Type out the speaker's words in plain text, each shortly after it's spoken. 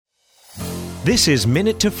This is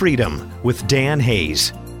Minute to Freedom with Dan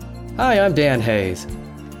Hayes. Hi, I'm Dan Hayes.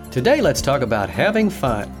 Today let's talk about having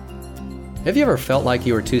fun. Have you ever felt like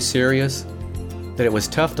you were too serious? That it was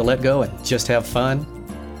tough to let go and just have fun?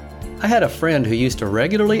 I had a friend who used to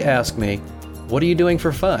regularly ask me, "What are you doing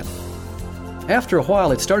for fun?" After a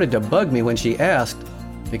while it started to bug me when she asked,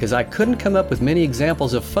 because I couldn't come up with many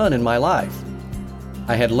examples of fun in my life.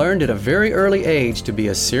 I had learned at a very early age to be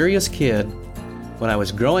a serious kid when I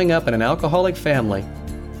was growing up in an alcoholic family,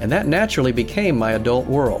 and that naturally became my adult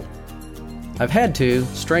world. I've had to,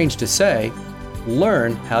 strange to say,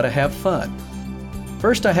 learn how to have fun.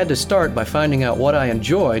 First, I had to start by finding out what I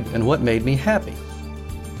enjoyed and what made me happy.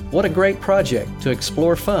 What a great project to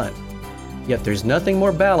explore fun. Yet there's nothing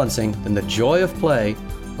more balancing than the joy of play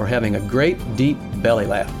or having a great, deep belly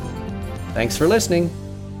laugh. Thanks for listening.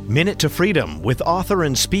 Minute to Freedom with author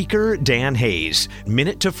and speaker Dan Hayes.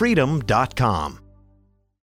 MinuteToFreedom.com.